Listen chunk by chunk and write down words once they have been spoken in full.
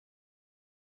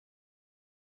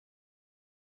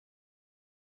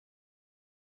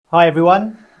Hi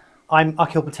everyone, I'm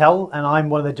Akhil Patel and I'm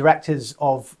one of the directors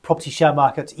of Property Share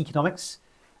Market Economics.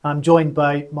 I'm joined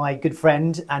by my good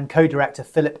friend and co-director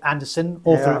Phillip Anderson,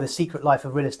 author of The Secret Life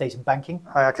of Real Estate and Banking.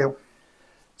 Hi Akhil.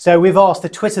 So we've asked the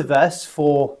Twitterverse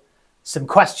for some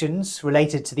questions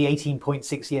related to the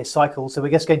 18.6-year cycle. So we're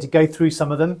just going to go through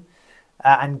some of them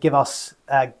and give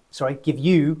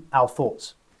you our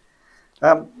thoughts.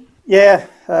 One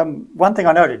thing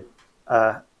I noted,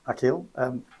 Akhil,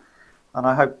 and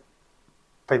I hope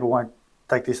people won't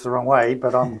take this the wrong way,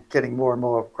 but I'm getting more and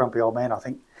more grumpy old man, I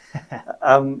think.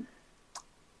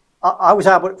 I was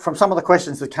able, from some of the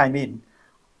questions that came in,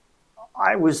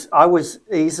 I was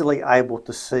easily able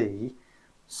to see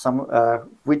some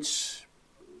which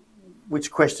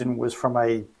question was from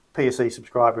a PSE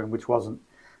subscriber and which wasn't.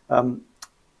 I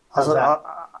was a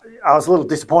little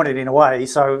disappointed in a way.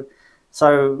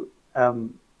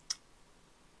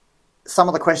 Some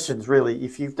of the questions really,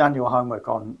 if you've done your homework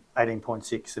on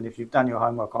 18.6 and if you've done your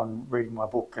homework on reading my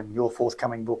book and your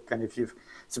forthcoming book and if you've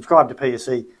subscribed to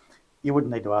PSE, you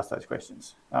wouldn't need to ask those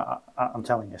questions. I'm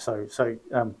telling you. So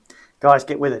guys,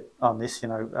 get with it on this.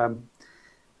 Take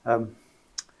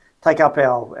up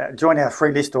join our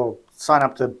free list or sign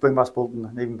up to Boom Bust Bulletin,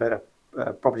 and even better,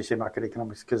 Property Share Market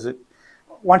Economics, because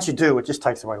once you do, it just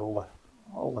takes away all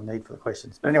the need for the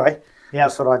questions. But anyway, yeah,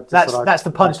 that's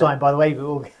the punchline, by the way.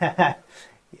 But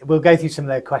we'll go through some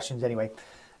of the questions anyway.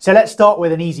 So let's start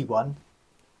with an easy one.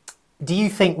 Do you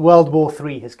think World War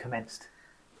III has commenced?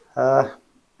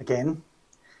 Again,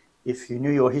 if you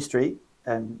knew your history,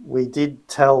 and we did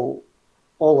tell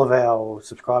all of our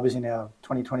subscribers in our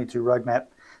 2022 roadmap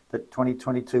that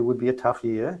 2022 would be a tough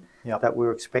year, that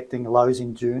we're expecting lows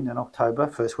in June and October,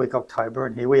 first week October,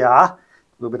 and here we are, a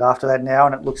little bit after that now,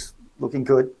 and it looking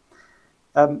good.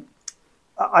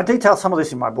 I detail some of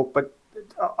this in my book, but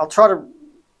I'll try to,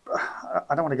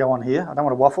 I don't want to go on here, I don't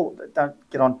want to waffle, don't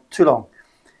get on too long.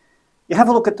 You have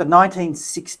a look at the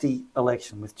 1960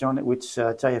 election which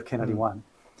JF Kennedy won.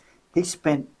 He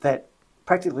spent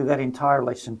practically that entire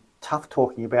election tough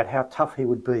talking about how tough he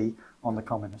would be on the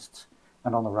communists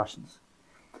and on the Russians.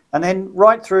 And then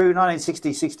right through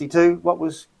 1960-62, what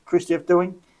was Khrushchev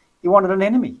doing? He wanted an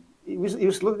enemy. He was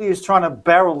trying to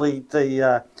barrel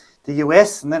the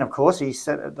US, and then of course they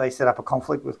set up a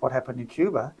conflict with what happened in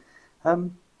Cuba.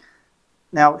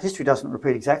 Now history doesn't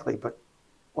repeat exactly, but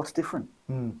what's different?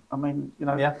 I mean,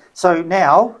 So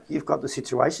now you've got the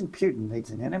situation. Putin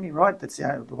needs an enemy, right? That's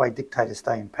the way dictators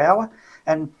stay in power,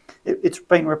 and it's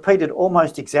been repeated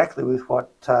almost exactly with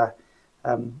what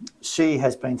Xi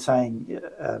has been saying.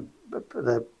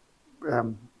 The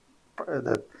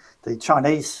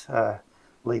Chinese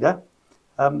leader,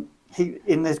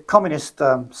 in the communist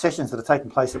sessions that are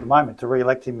taking place at the moment to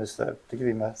re-elect him to give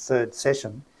him a third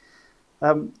session,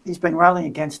 he's been railing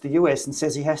against the US and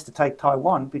says he has to take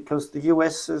Taiwan because the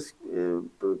US is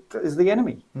the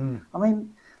enemy. I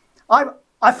mean,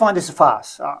 I find this a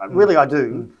farce. Really, I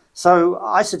do. So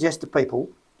I suggest to people,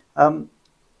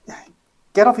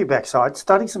 get off your backside,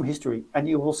 study some history, and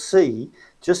you will see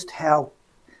just how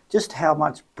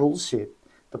much bullshit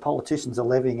the politicians are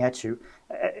levying at you.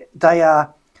 They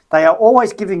are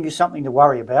always giving you something to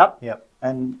worry about. Yep.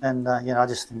 And I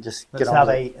just get on.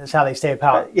 That's how they stay in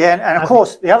power. And of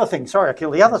course the other thing. Sorry,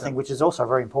 Akhil. The other thing, which is also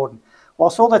very important,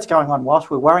 whilst all that's going on, whilst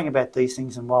we're worrying about these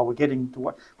things, and while we're getting to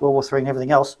World War III and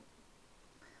everything else,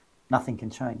 nothing can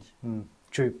change.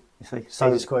 True. You see,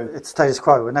 status quo. It's status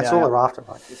quo, and that's all they're after.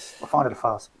 Like this. I find it a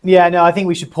farce. Yeah. No, I think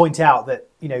we should point out that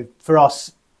for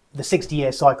us, the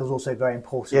 60-year cycle is also very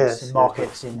important in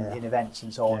markets, in events,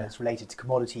 and so on. It's related to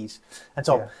commodities and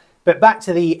so on. But back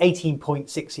to the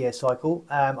 18.6-year cycle,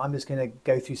 I'm just going to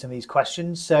go through some of these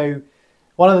questions. So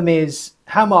one of them is,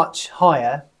 how much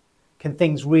higher can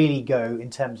things really go in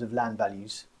terms of land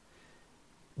values?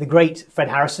 The great Fred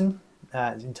Harrison,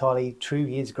 is entirely true,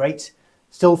 he is great,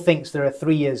 still thinks there are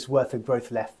 3 years worth of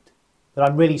growth left. But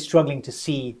I'm really struggling to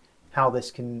see how this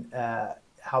can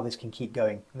keep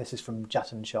going. And this is from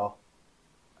Jatan Shah.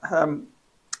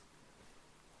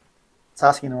 It's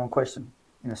asking the wrong question.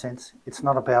 In a sense, it's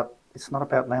not about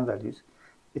land values,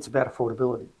 it's about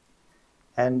affordability.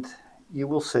 And you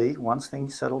will see, once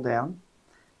things settle down,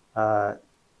 the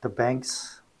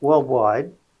banks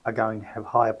worldwide are going to have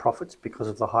higher profits because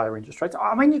of the higher interest rates.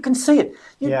 I mean, you can see it.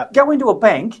 You go into a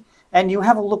bank and you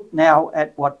have a look now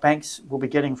at what banks will be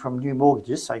getting from new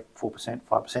mortgages, say 4%,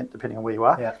 5%, depending on where you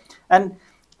are. And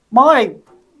my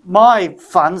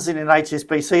funds in an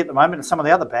HSBC at the moment and some of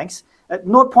the other banks at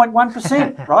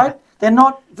 0.1%, right? They're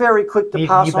not very quick to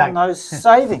pass on those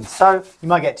savings. So you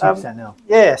might get 2% now.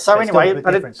 Yeah. So anyway,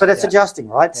 but it's adjusting,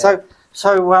 right? Yeah.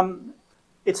 So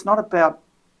it's not about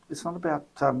about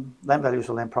land values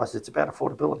or land prices. It's about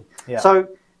affordability. Yeah. So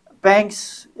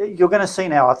banks, you're going to see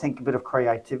now, I think, a bit of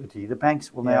creativity. The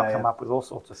banks will now come up with all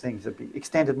sorts of things. There'll be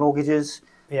extended mortgages,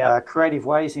 creative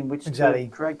ways in which to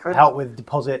create credit. Help with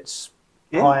deposits,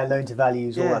 higher loan to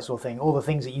values, all that sort of thing. All the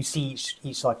things that you see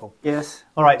each cycle. Yes.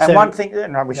 All right. And so, one thing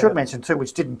we should mention too,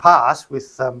 which didn't pass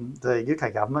with the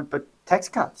UK government, but tax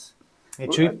cuts. Yeah,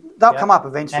 true. They'll come up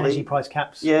eventually. Energy price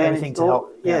caps. Anything to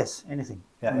help. Yes, anything.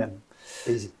 Yeah.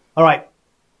 Easy. All right.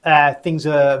 Things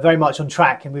are very much on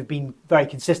track, and we've been very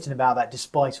consistent about that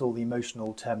despite all the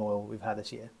emotional turmoil we've had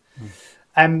this year.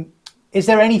 Is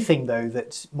there anything, though,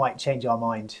 that might change our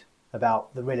mind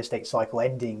about the real estate cycle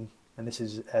ending, and this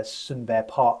is Sunbear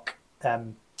Park,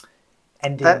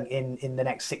 ending in the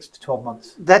next 6 to 12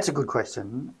 months? That's a good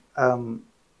question. Do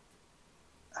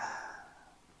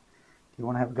you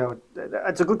want to have a go?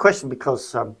 It's a good question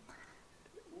because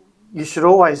you've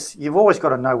always got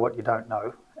to know what you don't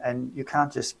know. And you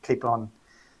can't just keep on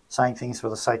saying things for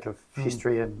the sake of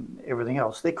history and everything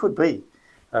else. There could be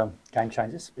game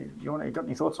changers. You got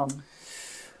any thoughts on?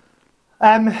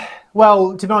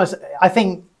 Well, to be honest, I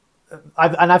think,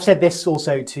 I've said this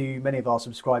also to many of our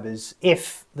subscribers.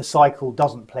 If the cycle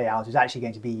doesn't play out, it's actually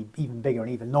going to be even bigger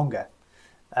and even longer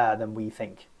than we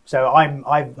think. So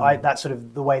that's sort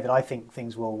of the way that I think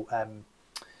things will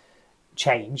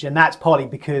change, and that's partly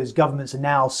because governments are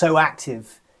now so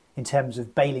active in terms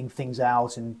of bailing things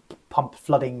out and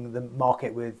flooding the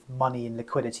market with money and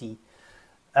liquidity,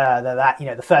 that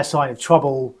the first sign of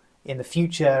trouble in the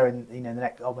future and the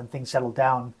next, when things settle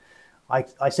down, I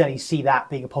certainly see that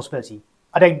being a possibility.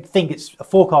 I don't think it's a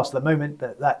forecast at the moment,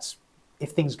 but that's,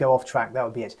 if things go off track, that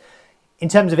would be it. In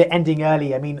terms of it ending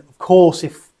early, I mean, of course,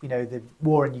 if the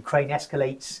war in Ukraine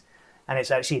escalates and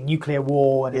it's actually a nuclear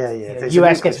war and the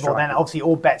US gets involved, then obviously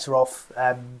all bets are off.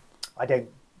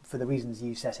 For the reasons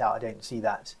you set out, I don't see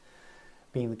that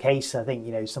being the case. I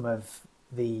think, some of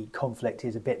the conflict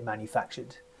is a bit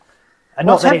manufactured. And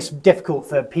not that it's difficult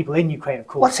for people in Ukraine, of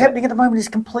course. What's happening at the moment is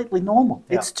completely normal.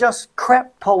 Yeah. It's just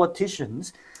crap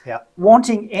politicians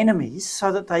wanting enemies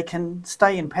so that they can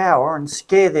stay in power and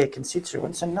scare their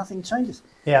constituents, and nothing changes.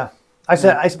 Yeah. I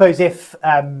suppose if,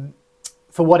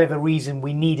 for whatever reason,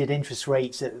 we needed interest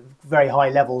rates at very high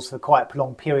levels for quite a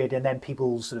prolonged period, and then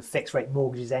people's sort of fixed rate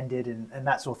mortgages ended and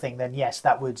that sort of thing, then yes,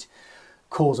 that would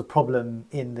cause a problem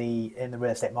in the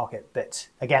real estate market. But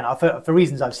again, for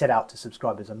reasons I've set out to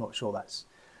subscribers, I'm not sure that's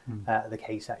the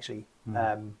case actually.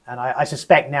 And I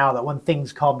suspect now that when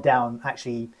things calm down,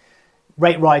 actually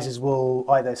rate rises will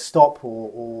either stop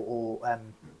or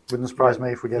wouldn't surprise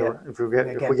me if we get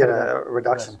a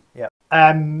reduction. Yeah.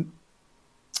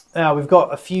 We've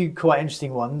got a few quite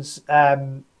interesting ones.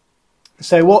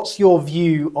 So what's your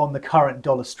view on the current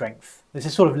dollar strength? This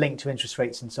is sort of linked to interest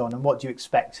rates and so on, and what do you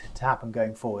expect to happen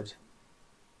going forward?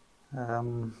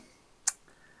 Because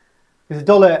the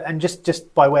dollar, and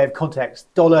just by way of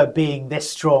context, dollar being this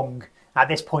strong at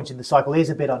this point in the cycle is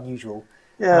a bit unusual.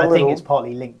 Yeah, and I think it's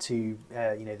partly linked to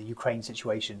the Ukraine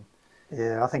situation.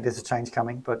 Yeah, I think there's a change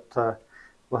coming, but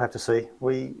we'll have to see.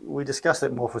 We discuss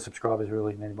it more for subscribers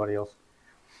really than anybody else.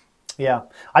 Yeah,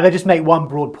 I'll just make one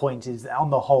broad point: is that on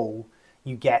the whole,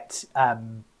 you get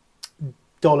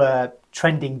dollar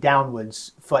trending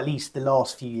downwards for at least the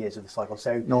last few years of the cycle.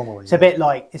 So normally, it's a bit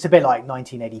like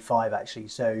 1985 actually.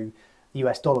 So the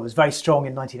US dollar was very strong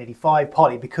in 1985,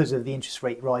 partly because of the interest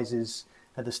rate rises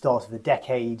at the start of the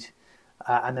decade,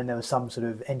 and then there was some sort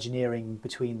of engineering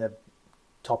between the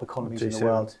top economies in the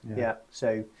world. Yeah.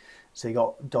 So you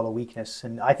got dollar weakness,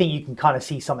 and I think you can kind of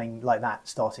see something like that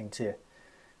starting to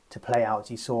play out.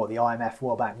 You saw at the IMF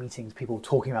World Bank meetings, people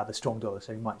talking about the strong dollar,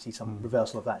 so you might see some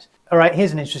reversal of that. All right,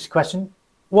 here's an interesting question.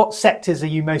 What sectors are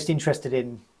you most interested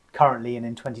in currently and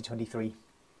in 2023?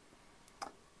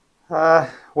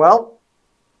 Well,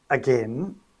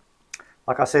 again,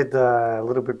 like I said a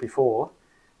little bit before,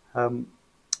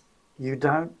 you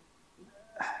don't...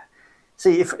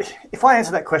 See, if I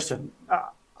answer that question,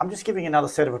 I'm just giving another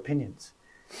set of opinions.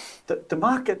 The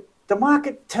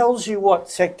market tells you what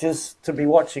sectors to be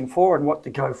watching for and what to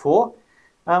go for,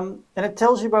 and it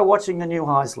tells you by watching the new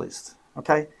highs list.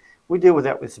 Okay, we deal with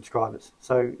that with subscribers.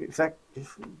 So if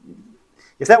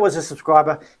that was a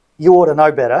subscriber, you ought to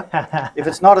know better. If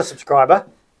it's not a subscriber,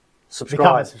 subscribe.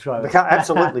 Become a subscriber.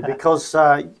 Absolutely, because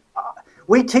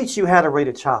we teach you how to read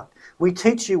a chart. We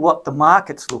teach you what the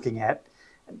market's looking at,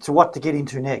 to what to get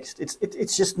into next.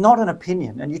 It's just not an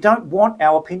opinion, and you don't want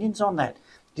our opinions on that.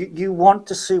 You want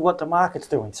to see what the market's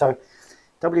doing. So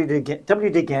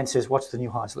WD Gann says, what's the new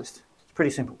highs list? It's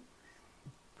pretty simple.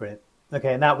 Brilliant.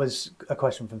 Okay, and that was a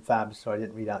question from Fab. Sorry, I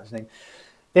didn't read out his name.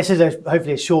 This is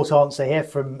hopefully a short answer here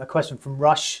from a question from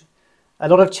Rush. A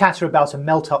lot of chatter about a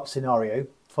melt-up scenario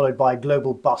followed by a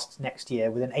global bust next year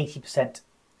with an 80%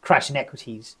 crash in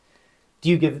equities. Do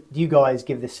you guys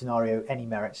give this scenario any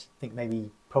merit? I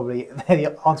think probably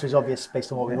the answer is obvious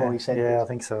based on what we've already said. Yeah, I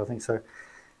think so.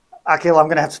 Akhil, I'm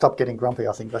going to have to stop getting grumpy.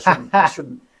 I think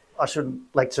I shouldn't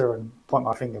lecture and point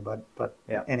my finger, but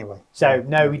yeah. Anyway. So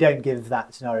no, we don't give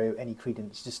that scenario any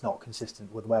credence. It's just not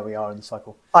consistent with where we are in the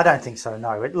cycle. I don't think so.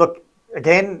 No. Look,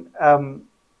 again,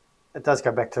 it does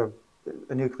go back to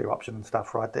a nuclear option and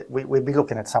stuff, right? That we'd be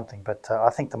looking at something, but I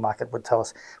think the market would tell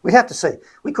us. We'd have to see.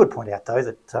 We could point out though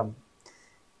that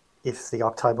if the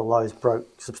October lows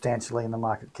broke substantially and the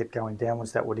market kept going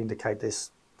downwards, that would indicate there's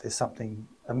something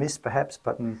amiss, perhaps.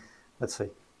 But let's see.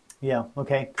 Yeah.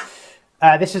 Okay.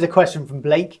 This is a question from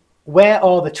Blake. Where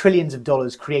are the trillions of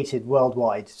dollars created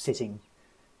worldwide sitting?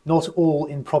 Not all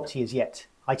in property as yet.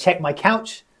 I checked my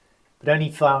couch, but only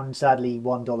found, sadly,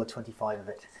 $1.25 of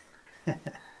it.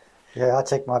 Yeah, I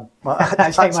checked my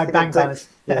I checked my bank balance.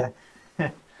 Yeah.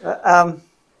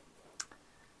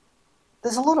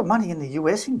 There's a lot of money in the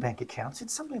US in bank accounts.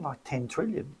 It's something like 10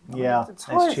 trillion. Yeah, it's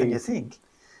higher than you think.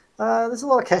 There's a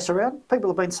lot of cash around. People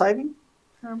have been saving.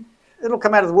 It'll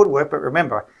come out of the woodwork, but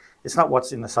remember, it's not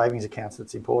what's in the savings accounts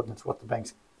that's important. It's what the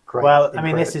banks create. Well, I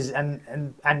mean, this is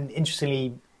and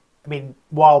interestingly, I mean,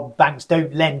 while banks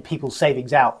don't lend people's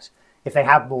savings out, if they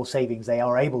have more savings, they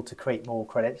are able to create more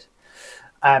credit.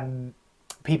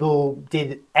 People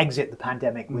did exit the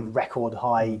pandemic with record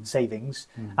high savings.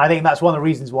 I think that's one of the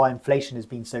reasons why inflation has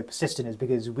been so persistent, is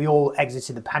because we all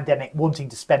exited the pandemic wanting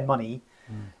to spend money,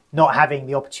 not having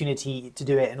the opportunity to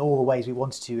do it in all the ways we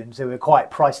wanted to, and so we're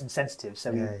quite price insensitive.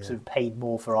 So we sort of paid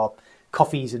more for our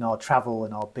coffees and our travel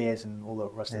and our beers and all the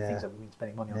rest of the things that we've been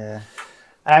spending money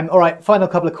on. All right, final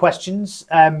couple of questions.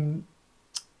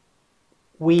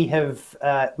 We've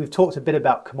talked a bit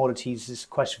about commodities. This is a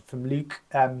question from Luke.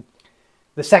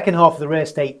 The second half of the real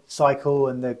estate cycle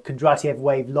and the Kondratiev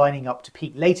wave lining up to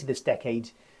peak later this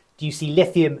decade, do you see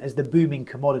lithium as the booming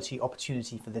commodity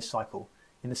opportunity for this cycle,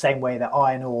 in the same way that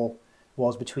iron ore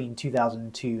was between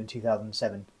 2002 and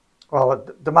 2007? Well,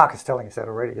 the market's telling us that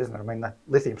already, isn't it? I mean, the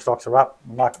lithium stocks are up,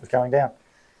 the market was going down.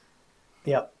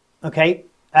 Yeah. Okay.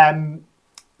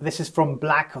 This is from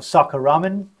Black Osaka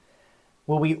Ramen.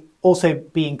 Will we also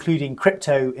be including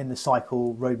crypto in the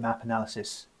cycle roadmap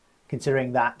analysis,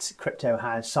 considering that crypto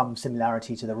has some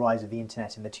similarity to the rise of the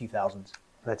internet in the 2000s?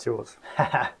 That's yours.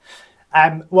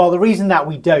 Well, the reason that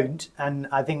we don't, and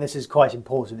I think this is quite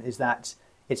important, is that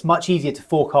it's much easier to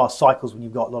forecast cycles when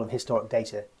you've got a lot of historic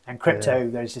data. And crypto,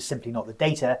 there's just simply not the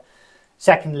data.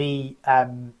 Secondly,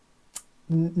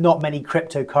 not many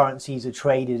cryptocurrencies are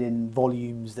traded in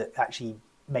volumes that actually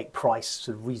make price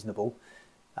sort of reasonable.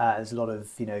 There's a lot of,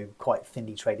 quite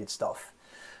thinly traded stuff.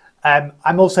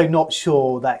 I'm also not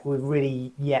sure that we've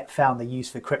really yet found the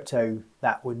use for crypto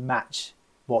that would match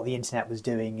what the internet was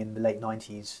doing in the late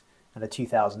 90s and the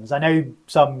 2000s. I know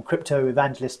some crypto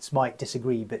evangelists might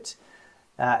disagree, but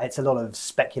it's a lot of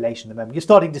speculation at the moment. You're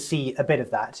starting to see a bit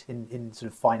of that in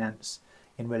sort of finance,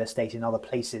 in real estate, in other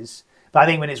places. But I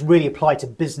think when it's really applied to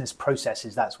business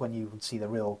processes, that's when you would see the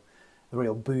real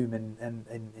boom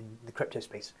in the crypto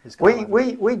space. I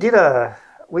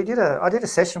did a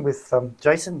session with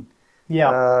Jason.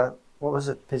 Yeah. What was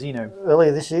it? Pizzino.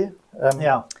 Earlier this year.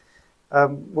 Yeah.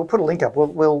 We'll put a link up.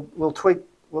 We'll tweet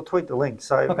the link.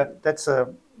 So okay. That's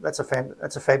a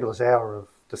fabulous hour of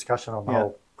discussion on the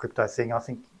whole crypto thing. I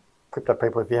think crypto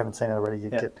people, if you haven't seen it already,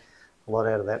 you get a lot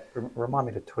out of that. Remind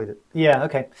me to tweet it. Yeah.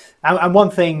 Okay. And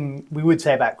one thing we would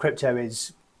say about crypto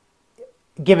is,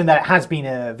 given that it has been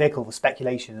a vehicle for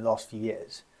speculation in the last few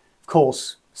years, of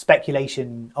course,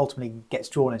 speculation ultimately gets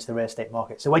drawn into the real estate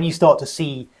market. So when you start to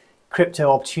see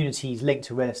crypto opportunities linked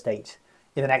to real estate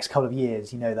in the next couple of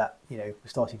years, you know that we're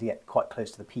starting to get quite close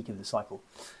to the peak of the cycle.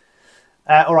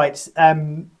 All right,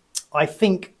 I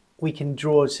think we can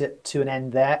draw it to an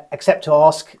end there, except to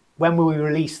ask, when will we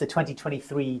release the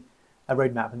 2023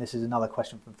 roadmap? And this is another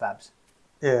question from Fabs.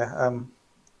 Yeah,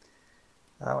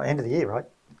 end of the year, right?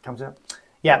 It comes out.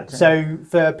 Yeah. So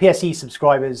for PSE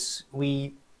subscribers,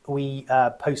 we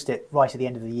post it right at the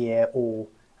end of the year or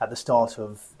at the start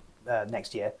of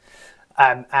next year.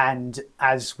 And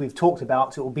as we've talked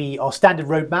about, it will be our standard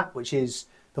roadmap, which is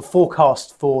the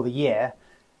forecast for the year.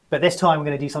 But this time we're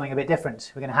going to do something a bit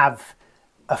different. We're going to have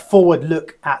a forward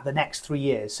look at the next 3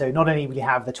 years. So not only will you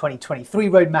have the 2023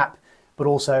 roadmap, but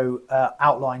also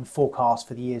outline forecast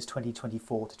for the years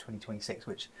 2024 to 2026,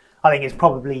 which I think is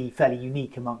probably fairly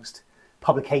unique amongst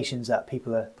publications that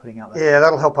people are putting out there. Yeah,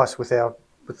 that'll help us with the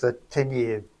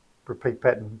 10-year repeat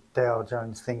pattern Dow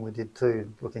Jones thing we did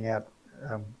too, looking out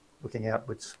looking out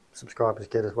which subscribers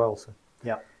get as well. So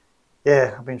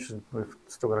yeah, I'll be interested. We've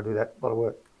still got to do that. A lot of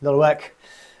work. A lot of work.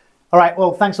 All right.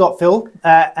 Well, thanks a lot, Phil,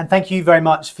 and thank you very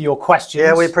much for your questions.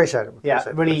 Yeah, we appreciate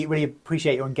it. Really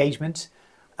appreciate your engagement.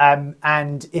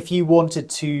 And if you wanted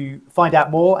to find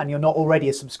out more and you're not already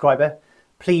a subscriber,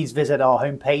 please visit our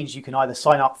homepage. You can either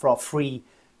sign up for our free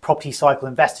Property Cycle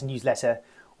Investor newsletter,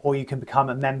 or you can become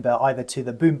a member either to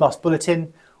the Boom Bust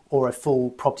Bulletin or a full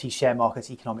Property Share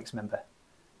Market Economics member.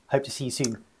 Hope to see you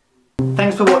soon.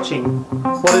 Thanks for watching.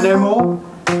 Want to know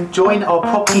more? Join our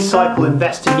Property Cycle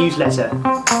Investor newsletter.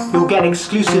 You'll get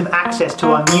exclusive access to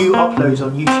our new uploads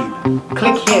on YouTube.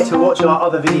 Click here to watch our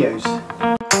other videos.